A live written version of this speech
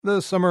The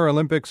Summer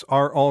Olympics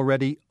are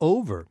already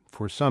over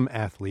for some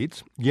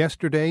athletes.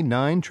 Yesterday,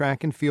 9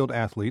 track and field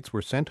athletes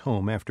were sent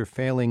home after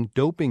failing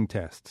doping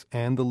tests,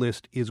 and the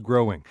list is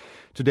growing.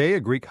 Today,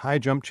 a Greek high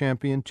jump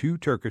champion, 2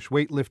 Turkish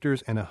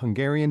weightlifters, and a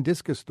Hungarian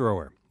discus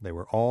thrower. They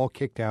were all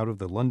kicked out of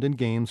the London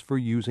Games for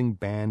using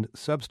banned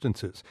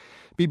substances.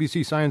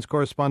 BBC Science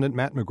correspondent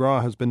Matt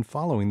McGraw has been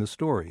following the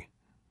story.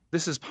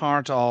 This is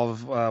part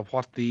of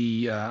what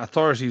the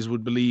authorities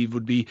would believe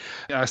would be,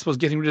 I suppose,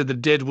 getting rid of the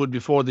dead wood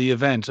before the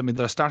event. I mean,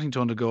 they're starting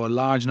to undergo a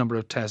large number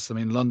of tests. I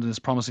mean, London is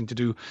promising to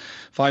do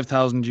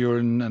 5,000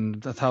 urine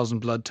and 1,000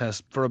 blood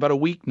tests. For about a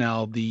week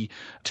now, the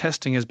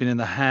testing has been in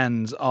the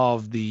hands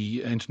of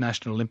the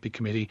International Olympic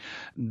Committee.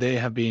 They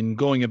have been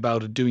going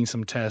about doing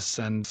some tests,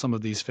 and some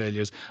of these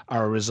failures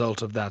are a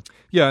result of that.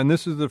 Yeah, and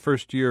this is the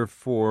first year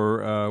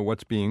for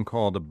what's being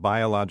called a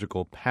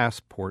biological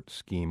passport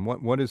scheme.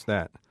 What is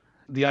that?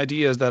 The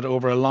idea is that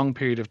over a long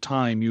period of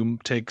time, you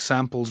take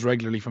samples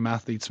regularly from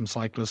athletes, from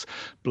cyclists,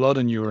 blood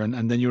and urine,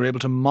 and then you're able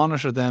to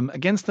monitor them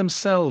against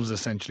themselves,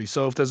 essentially.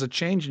 So if there's a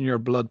change in your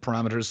blood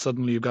parameters,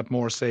 suddenly you've got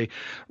more, say,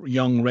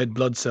 young red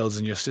blood cells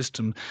in your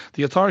system,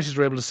 the authorities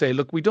are able to say,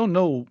 look, we don't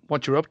know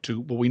what you're up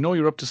to, but we know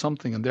you're up to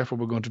something, and therefore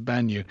we're going to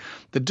ban you.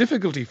 The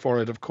difficulty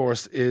for it, of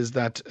course, is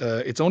that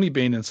it's only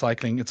been in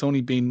cycling, it's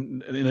only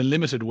been in a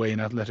limited way in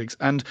athletics,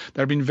 and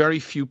there have been very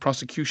few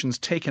prosecutions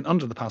taken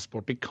under the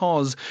passport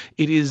because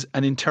it is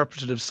an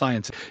interpretative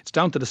science. It's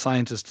down to the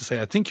scientists to say,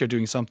 I think you're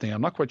doing something.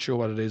 I'm not quite sure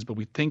what it is, but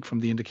we think from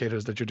the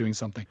indicators that you're doing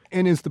something.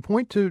 And is the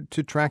point to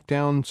track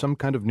down some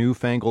kind of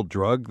newfangled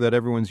drug that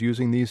everyone's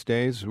using these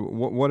days?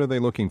 What are they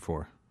looking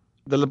for?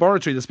 The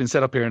laboratory that's been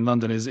set up here in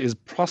London is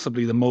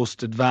possibly the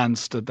most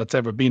advanced that's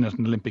ever been at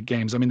an Olympic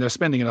Games. I mean, they're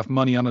spending enough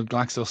money on it.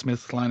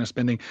 GlaxoSmithKline are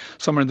spending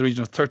somewhere in the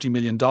region of $30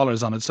 million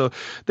on it. So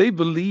they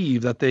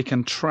believe that they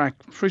can track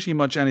pretty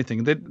much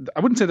anything.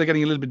 I wouldn't say they're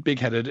getting a little bit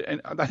big-headed.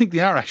 And I think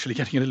they are actually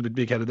getting a little bit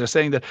big-headed. They're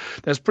saying that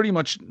there's pretty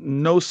much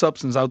no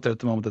substance out there at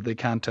the moment that they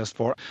can't test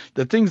for.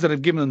 The things that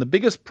have given them the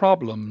biggest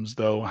problems,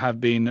 though,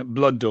 have been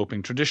blood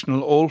doping,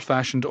 traditional,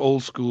 old-fashioned,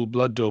 old-school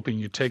blood doping.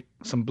 You take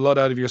some blood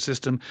out of your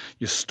system,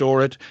 you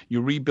store it, you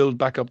rebuild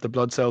back up the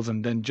blood cells,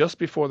 and then just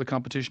before the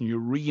competition, you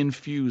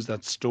reinfuse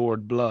that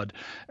stored blood.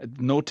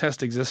 No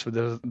test exists for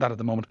that at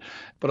the moment.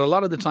 But a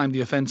lot of the time,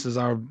 the offences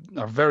are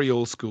very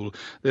old school.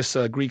 This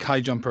Greek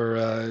high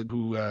jumper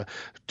who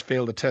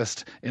failed a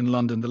test in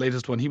London, the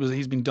latest one,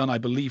 he's been done, I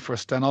believe, for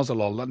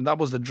stanozolol. And that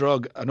was the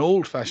drug, an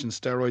old-fashioned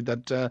steroid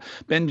that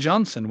Ben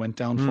Johnson went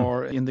down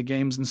for in the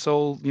Games in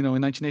Seoul, in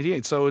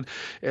 1988. So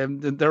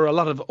there are a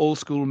lot of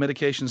old-school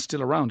medications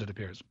still around, it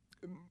appears.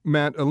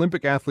 Matt,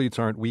 Olympic athletes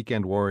aren't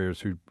weekend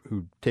warriors who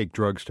take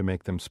drugs to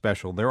make them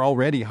special. They're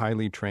already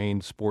highly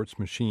trained sports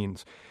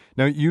machines.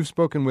 Now, you've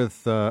spoken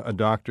with a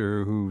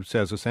doctor who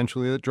says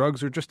essentially that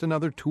drugs are just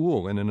another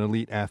tool in an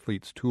elite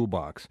athlete's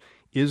toolbox.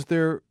 Is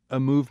there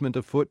a movement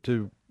afoot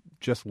to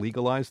just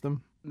legalize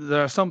them?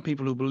 There are some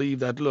people who believe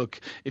that, look,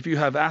 if you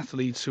have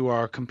athletes who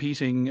are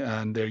competing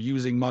and they're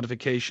using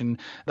modification,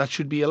 that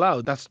should be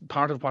allowed. That's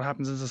part of what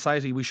happens in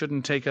society. We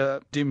shouldn't take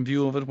a dim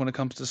view of it when it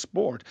comes to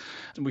sport.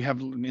 We have,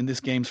 in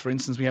this Games, for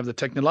instance, we have the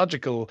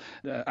technological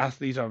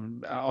athlete,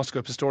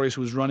 Oscar Pistorius,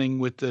 who's running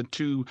with the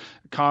 2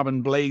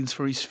 carbon blades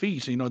for his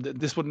feet.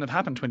 This wouldn't have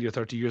happened 20 or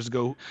 30 years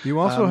ago. You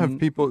also have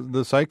people,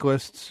 the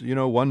cyclists,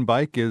 one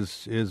bike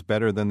is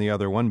better than the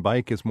other. One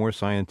bike is more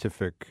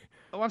scientific.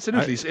 Oh,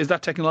 absolutely. Is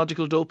that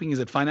technological doping? Is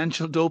it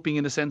financial doping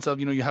in the sense of,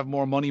 you have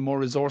more money, more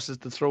resources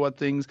to throw at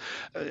things?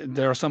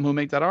 There are some who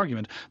make that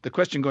argument. The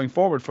question going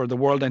forward for the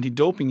World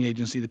Anti-Doping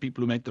Agency, the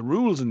people who make the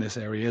rules in this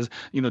area, is,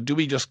 do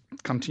we just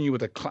continue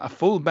with a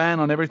full ban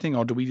on everything,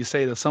 or do we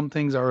say that some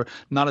things are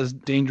not as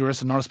dangerous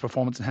and not as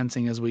performance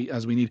enhancing as we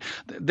need?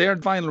 Their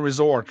final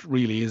resort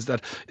really is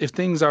that if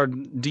things are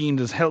deemed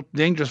as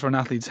dangerous for an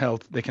athlete's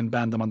health, they can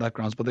ban them on that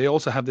grounds. But they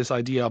also have this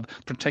idea of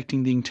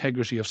protecting the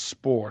integrity of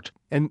sport.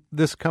 And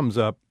this comes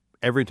up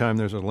every time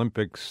there's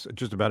Olympics,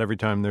 just about every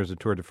time there's a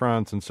Tour de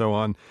France and so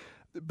on.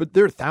 But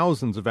there are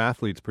thousands of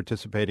athletes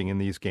participating in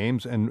these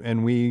games,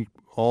 and we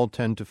all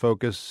tend to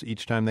focus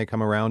each time they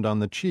come around on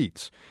the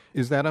cheats.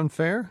 Is that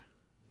unfair?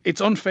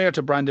 It's unfair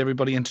to brand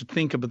everybody and to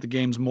think about the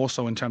games more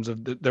so in terms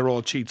of they're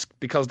all cheats,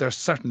 because they're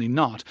certainly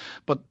not.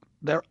 But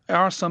there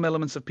are some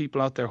elements of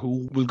people out there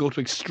who will go to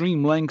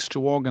extreme lengths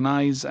to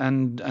organise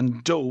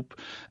and dope.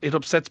 It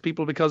upsets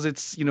people because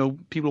it's,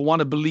 people want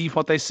to believe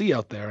what they see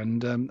out there,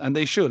 and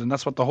they should. And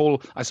that's what the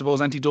whole, I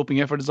suppose,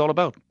 anti-doping effort is all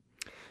about.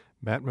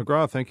 Matt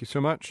McGraw, thank you so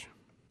much.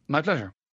 My pleasure.